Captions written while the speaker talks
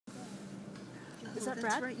Is that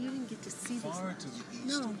Brad? That's right. You didn't get to see this. Far to the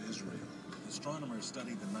east of Israel, astronomers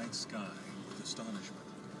study the night sky with astonishment.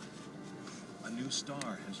 A new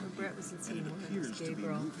star has appeared, and it appears to be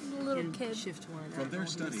moving. A little kid. Shift one. From their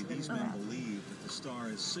study, these men believe that the star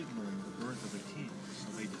is signaling the birth of a king, so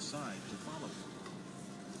they decide to follow it.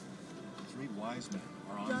 The three wise men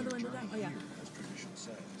are on their journey here, as tradition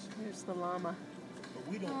says. There's the llama. But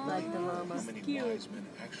we don't Like the know llama. how many wise men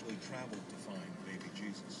actually traveled to find baby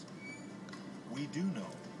Jesus. We do know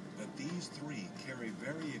that these three carry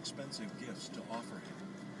very expensive gifts to offer him.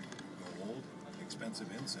 Gold, expensive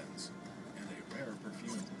incense, and a rare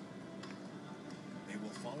perfume. They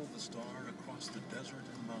will follow the star across the desert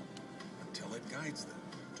and mountain until it guides them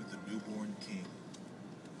to the newborn king.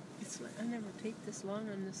 It's like, I never take this long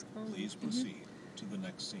on this phone. Please proceed to the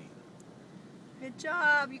next scene. Good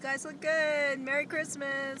job. You guys look good. Merry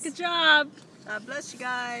Christmas. Good job. God bless you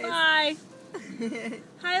guys. Bye.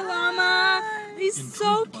 Hi, Llama. He's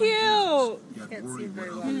so cute. Can't see him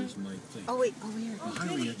very well. Oh, wait. Oh, here. A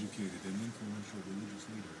highly educated and influential religious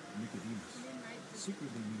leader, Nicodemus,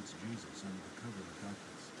 secretly meets Jesus under the cover of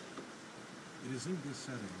darkness. It is in this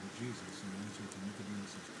setting that Jesus, in answer to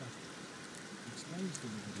Nicodemus' questions, explains to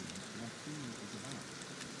Nicodemus what kingdom is about,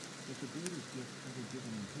 that the greatest gift ever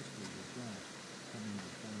given in history was God, coming in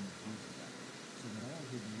the form of Jesus, so that all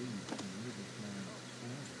who believe can live with God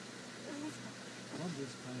forever. From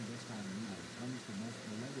this clandestine meeting comes the most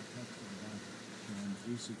beloved text of the Bible, John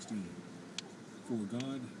 3:16. For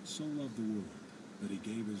God so loved the world that he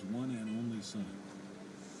gave his one and only Son,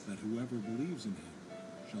 that whoever believes in him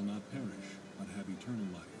shall not perish, but have eternal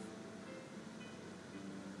life.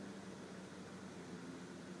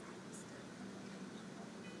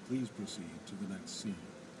 Please proceed to the next scene.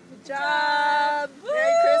 Good job.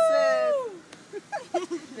 Merry Christmas.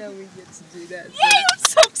 Now we get to do that. Yay, I'm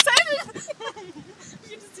so excited. We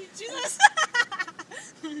get to see Jesus.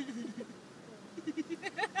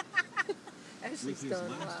 Ashley's With his done.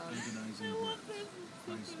 last Wow. agonizing breath,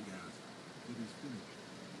 Christ gasped, "It is finished."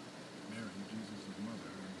 Mary, Jesus'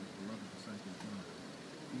 mother, and his beloved disciple John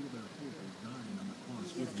feel their hope is dying on the cross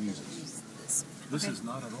with Jesus. This is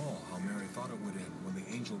not at all how Mary thought it would end when the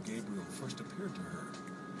angel Gabriel first appeared to her.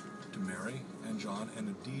 To Mary and John, and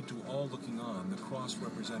indeed to all looking on, the cross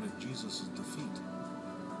represented Jesus' defeat.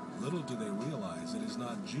 Little do they realize it is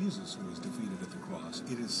not Jesus who is defeated at the cross,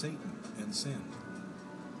 it is Satan and sin.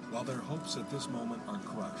 While their hopes at this moment are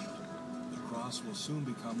crushed, the cross will soon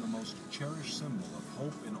become the most cherished symbol of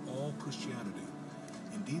hope in all Christianity.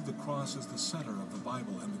 Indeed, the cross is the center of the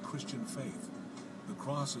Bible and the Christian faith. The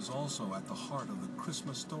cross is also at the heart of the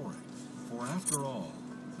Christmas story, for after all,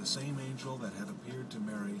 the same angel that had appeared to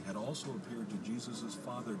Mary had also appeared to Jesus'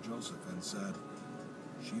 father Joseph and said,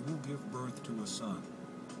 "She will give birth to a son,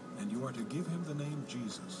 and you are to give him the name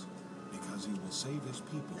Jesus, because he will save his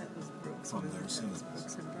people from their sins."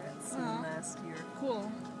 Brooks and Brett's scene last year.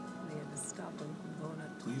 Cool. They had to stop them from going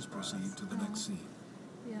up to Please the cross. proceed to the next scene.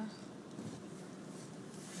 Yeah.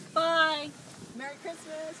 Bye. Merry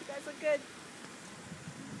Christmas. You guys look good.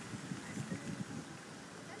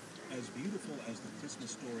 As beautiful as the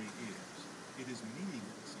Christmas story is, it is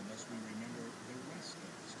meaningless unless we remember the rest of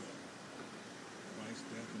the story. Christ's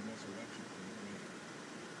death and resurrection from the grave.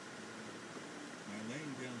 By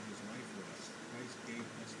laying down his life for us, Christ gave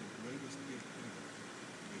us the greatest gift ever,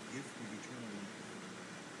 the gift of eternal life.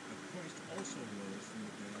 But Christ also rose from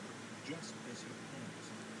the dead just as he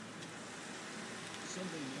promised.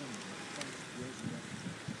 Sunday morning, Christ resurrected.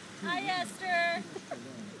 Hi, Esther.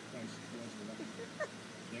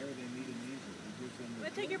 There they meet an angel who gives them I'm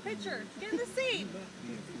gonna take your picture. Get in the seat. Do not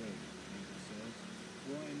be afraid, the angel says,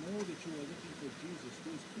 for I know that you are looking for Jesus who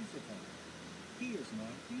is crucified. He is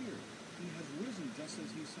not here. He has risen just as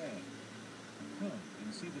he said. Come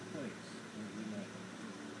and see the place where he lay.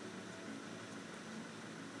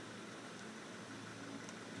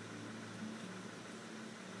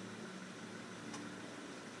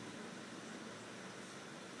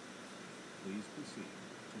 Please proceed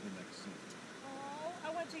to the next scene. Oh, I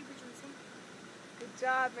want to take a picture with him. Good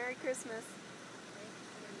job. Merry Christmas.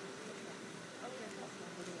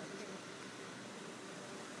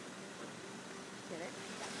 Get it?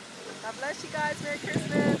 God bless you guys. Merry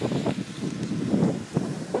Christmas.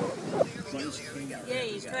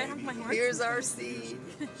 Yay. Do I have my horse? Here's our seed.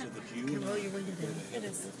 So that you know It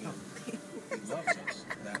is. he loves us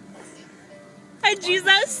that much. Hi,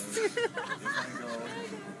 Jesus. If I go and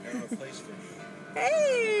prepare a place for you,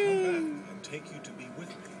 Hey. come back and take you to be with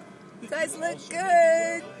me. You guys look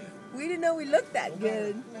good. We didn't know we looked that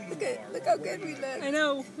good. Look how good we look. I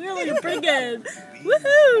know. We're looking pretty good.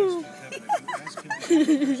 Woohoo!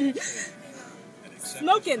 And accept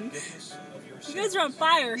smoking. You guys are on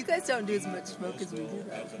fire. You guys don't do as much smoke as we do,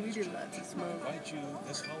 though. We do lots of smoke.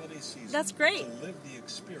 That's great. To live the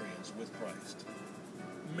experience with Christ.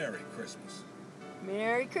 Merry Christmas.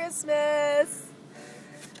 Merry Christmas!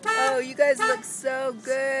 Oh, you guys look so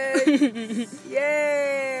good.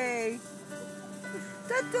 Yay!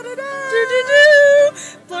 Da, da, da, da. Do, do, do.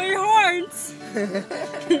 Blow your horns.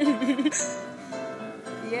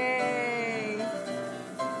 Yay!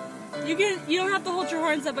 You don't have to hold your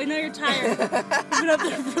horns up. I know you're tired. You've been up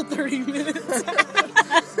there for 30 minutes.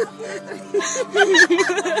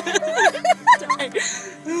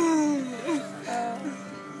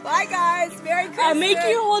 Bye, guys. Merry Christmas. I'll make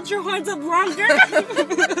you hold your horns up longer.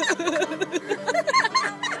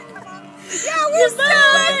 Yeah, we're still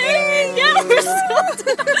Yeah, we're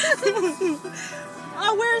still.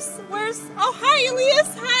 Oh, where's? Oh, hi, Elias.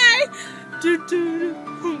 Hi. Do, do,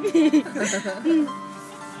 do.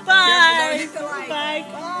 Bye. Bye. Bye.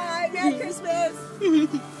 Bye. Merry Christmas.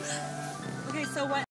 Okay, so what?